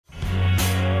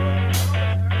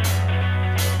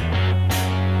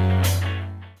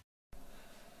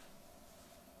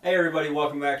Hey everybody,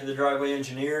 welcome back to the Driveway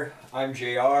Engineer. I'm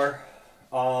JR.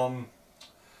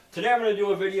 Today I'm going to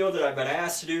do a video that I've been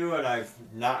asked to do and I've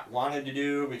not wanted to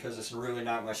do because it's really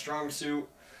not my strong suit.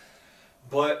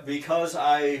 But because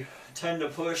I tend to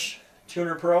push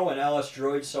Tunerpro and LS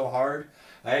Droid so hard,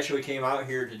 I actually came out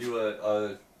here to do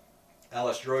a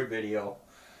LS Droid video.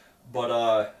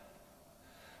 But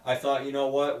I thought, you know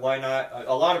what, why not?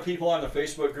 A lot of people on the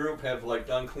Facebook group have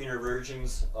done cleaner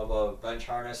versions of a bench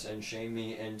harness and shamed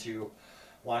me into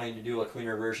wanting to do a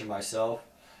cleaner version myself.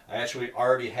 I actually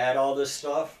already had all this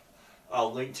stuff.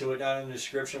 I'll link to it down in the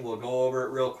description. We'll go over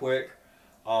it real quick.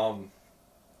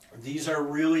 These are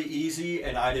really easy,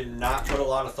 and I did not put a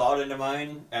lot of thought into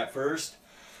mine at first.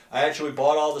 I actually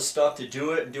bought all the stuff to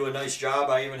do it and do a nice job.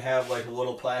 I even have a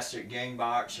little plastic gang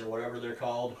box or whatever they're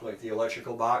called, like the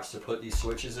electrical box to put these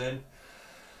switches in.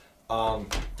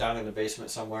 Down in the basement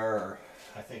somewhere, or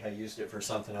I think I used it for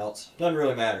something else. Doesn't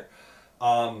really matter.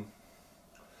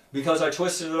 Because I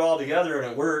twisted it all together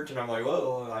and it worked, and I'm like,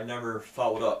 whoa, I never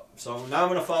followed up. So now I'm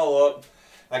going to follow up.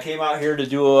 I came out here to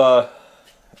do a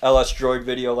LS Droid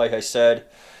video, like I said.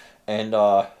 And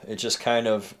it just kind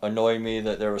of annoyed me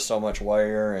that there was so much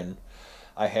wire and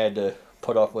I had to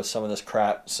put up with some of this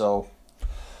crap. So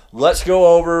let's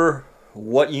go over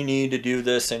what you need to do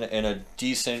this in a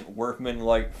decent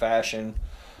workman-like fashion.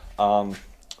 You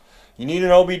need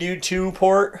an OBD2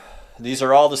 port. These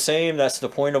are all the same. That's the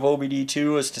point of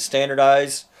OBD2, is to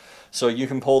standardize. So you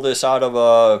can pull this out of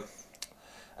a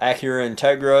Acura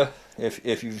Integra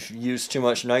if you've used too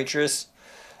much nitrous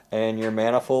and your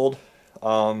manifold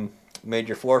made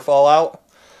your floor fall out,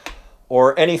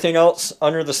 or anything else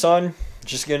under the sun.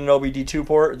 Just get an OBD2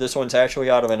 port. This one's actually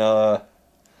out of an a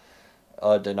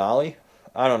Denali.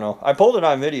 I don't know. I pulled it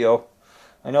on video.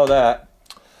 I know that.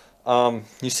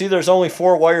 You see there's only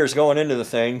 4 wires going into the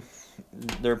thing.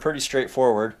 They're pretty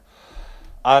straightforward.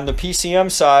 On the PCM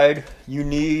side, you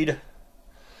need,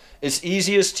 it's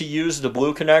easiest to use the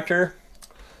blue connector,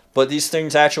 but these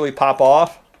things actually pop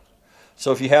off.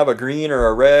 So if you have a green or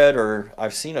a red, or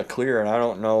I've seen a clear and I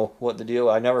don't know what the deal,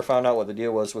 I never found out what the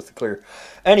deal was with the clear.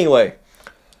 Anyway,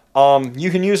 you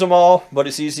can use them all, but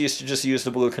it's easiest to just use the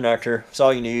blue connector. That's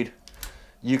all you need.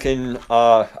 You can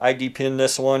ID pin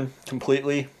this one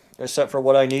completely, except for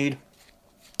what I need.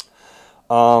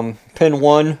 Pin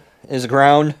 1 is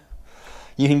ground.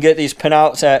 You can get these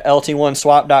pinouts at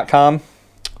lt1swap.com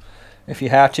if you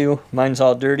have to. Mine's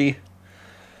all dirty.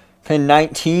 Pin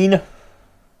 19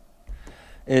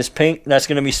 is pink. That's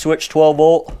going to be switch 12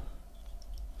 volt.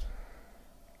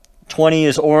 20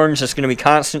 is orange. That's going to be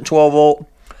constant 12 volt.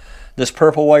 This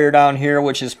purple wire down here,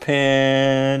 which is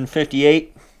pin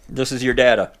 58, this is your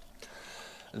data.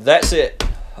 That's it.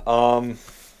 All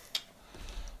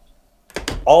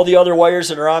the other wires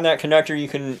that are on that connector you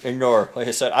can ignore. Like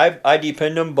I said, I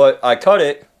depinned them, but I cut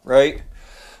it, right?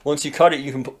 Once you cut it,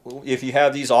 you can, if you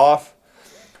have these off,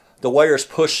 the wires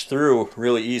push through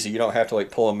really easy. You don't have to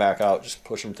pull them back out. Just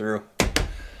push them through.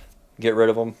 Get rid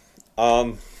of them.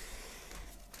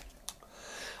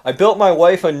 I built my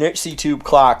wife a Nixie tube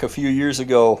clock a few years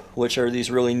ago, which are these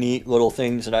really neat little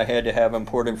things that I had to have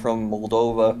imported from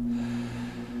Moldova.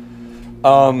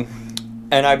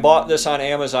 And I bought this on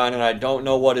Amazon, and I don't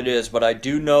know what it is, but I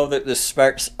do know that the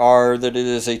specs are that it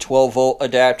is a 12 volt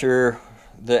adapter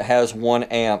that has 1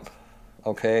 amp.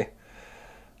 Okay.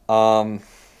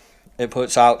 It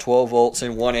puts out 12 volts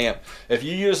and 1 amp. If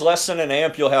you use less than an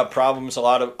amp, you'll have problems. A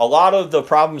lot of the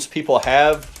problems people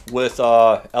have with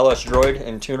LS Droid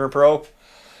and Tunerpro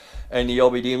and the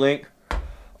OBD Link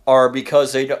are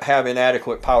because they don't have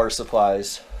inadequate power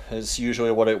supplies. Is usually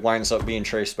what it winds up being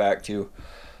traced back to.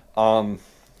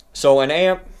 So an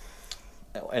amp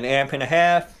and a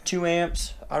half, 2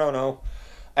 amps, I don't know.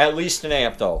 At least an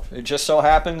amp though. It just so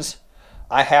happens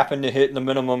I happen to hit the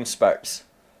minimum specs.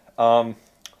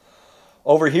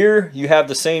 Over here, you have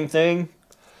the same thing.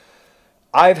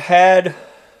 I've had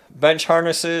bench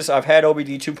harnesses. I've had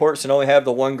OBD2 ports that only have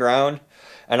the 1 ground,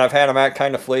 and I've had them act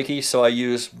kind of flaky, so I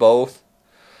use both.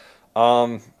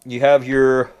 You have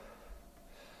your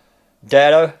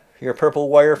data, your purple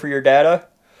wire for your data,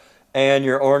 and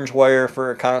your orange wire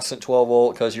for a constant 12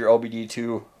 volt because your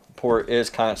OBD2 port is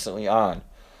constantly on.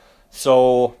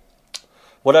 So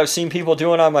what I've seen people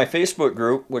doing on my Facebook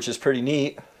group, which is pretty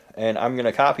neat, and I'm going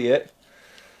to copy it,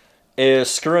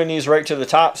 is screwing these right to the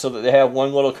top so that they have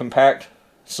one little compact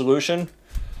solution.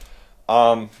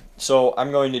 So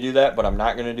I'm going to do that, but I'm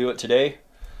not going to do it today.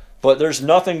 But there's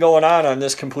nothing going on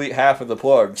this complete half of the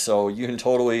plug, so you can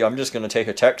totally, I'm just going to take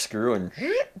a Tech screw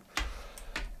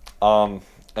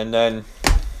and then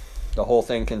the whole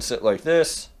thing can sit like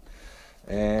this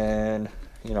and,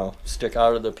 you know, stick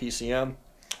out of the PCM.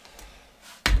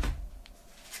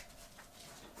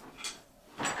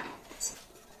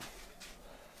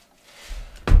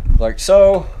 like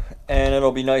so, and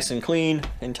it'll be nice and clean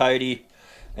and tidy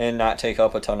and not take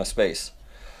up a ton of space.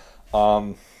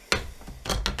 So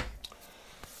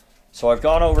I've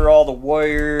gone over all the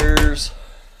wires.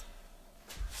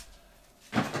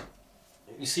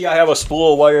 You see I have a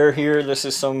spool of wire here. This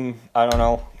is some, I don't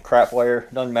know, crap wire,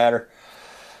 doesn't matter,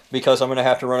 because I'm going to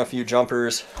have to run a few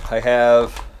jumpers. I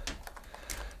have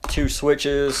 2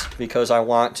 switches because I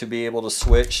want to be able to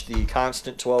switch the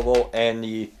constant 12 volt and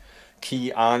the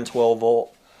key on 12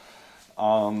 volt.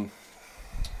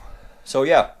 So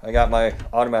yeah, I got my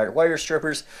automatic wire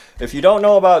strippers. If you don't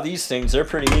know about these things, they're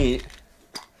pretty neat.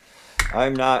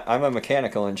 I'm a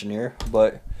mechanical engineer,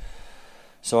 but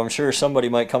so I'm sure somebody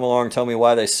might come along and tell me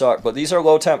why they suck. But these are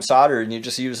low temp solder, and you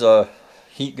just use a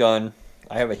heat gun.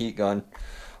 I have a heat gun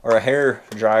or a hair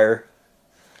dryer,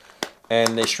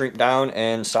 and they shrink down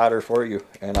and solder for you.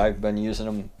 And I've been using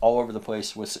them all over the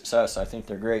place with success. I think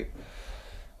they're great.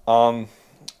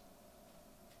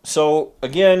 So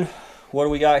again, what do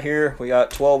we got here? We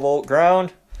got 12 volt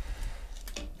ground,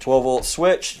 12 volt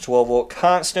switch, 12 volt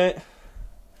constant,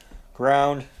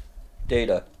 ground,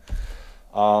 data.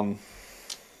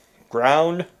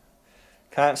 Ground,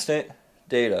 constant,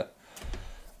 data.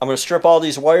 I'm going to strip all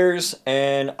these wires,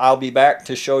 and I'll be back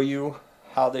to show you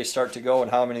how they start to go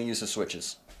and how I'm going to use the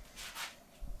switches.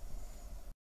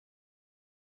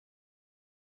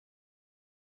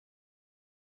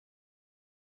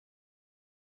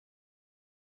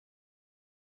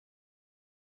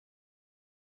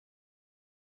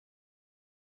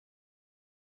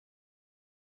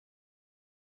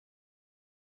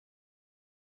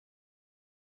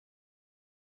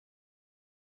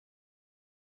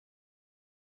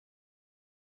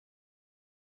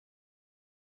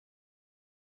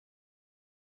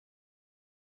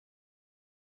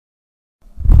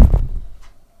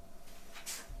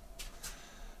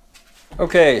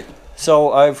 Okay,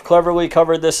 so I've cleverly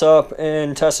covered this up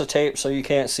in Tessa tape so you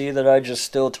can't see that I just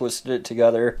still twisted it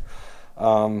together.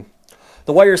 The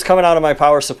wires coming out of my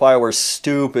power supply were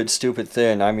stupid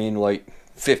thin. I mean, like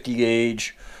 50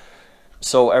 gauge.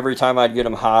 So every time I'd get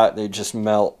them hot, they'd just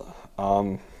melt.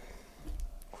 So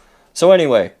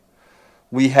anyway,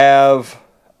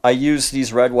 I use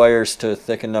these red wires to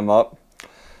thicken them up.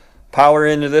 Power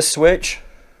into this switch,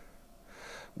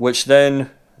 which then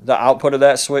the output of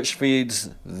that switch feeds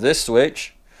this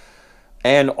switch,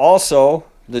 and also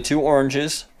the 2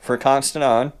 oranges for constant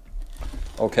on.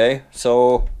 Okay,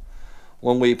 so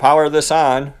when we power this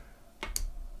on,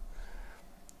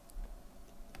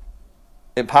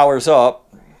 it powers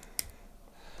up,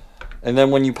 and then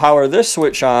when you power this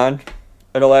switch on,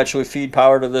 it'll actually feed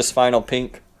power to this final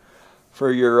pink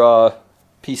for your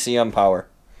PCM power.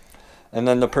 And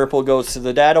then the purple goes to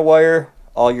the data wire.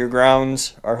 All your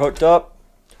grounds are hooked up.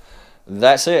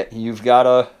 That's it. You've got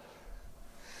a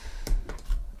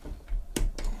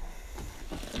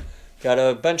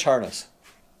bench harness.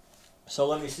 So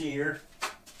let me see here.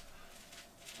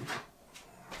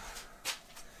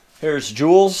 Here's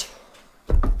Jules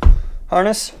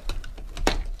harness,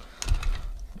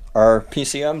 or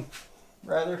PCM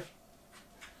rather.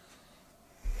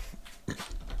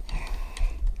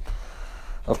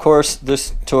 Of course,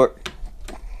 this took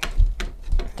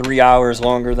 3 hours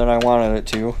longer than I wanted it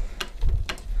to.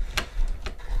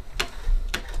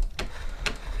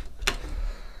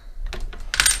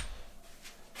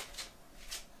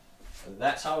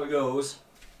 That's how it goes.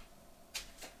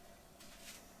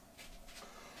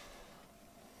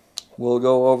 We'll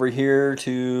go over here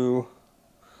to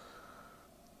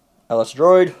LS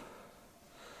Droid.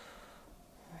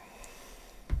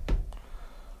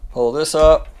 Pull this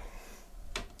up.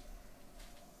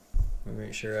 Let me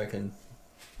make sure I can.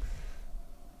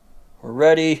 We're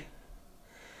ready.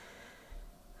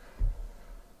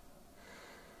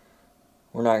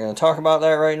 We're not going to talk about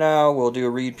that right now. We'll do a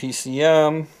read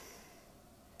PCM.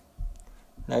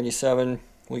 97.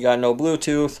 We got no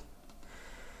Bluetooth.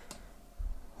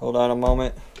 Hold on a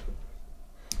moment.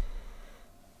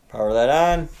 Power that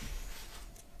on.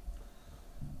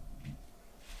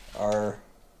 Our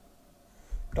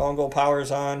dongle power's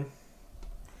on.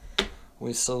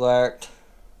 We select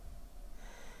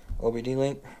OBD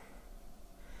Link.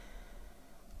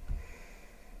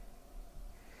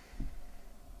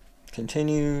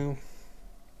 Continue.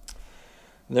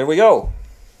 There we go.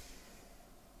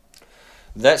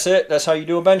 That's it. That's how you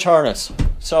do a bench harness.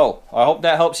 So I hope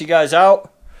that helps you guys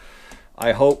out.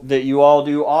 I hope that you all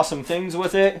do awesome things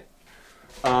with it.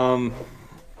 I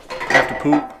have to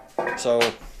poop, so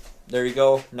there you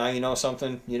go. Now you know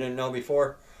something you didn't know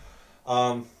before.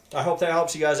 I hope that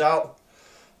helps you guys out.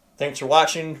 Thanks for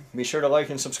watching. Be sure to like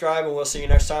and subscribe, and we'll see you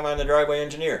next time on The Driveway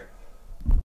Engineer.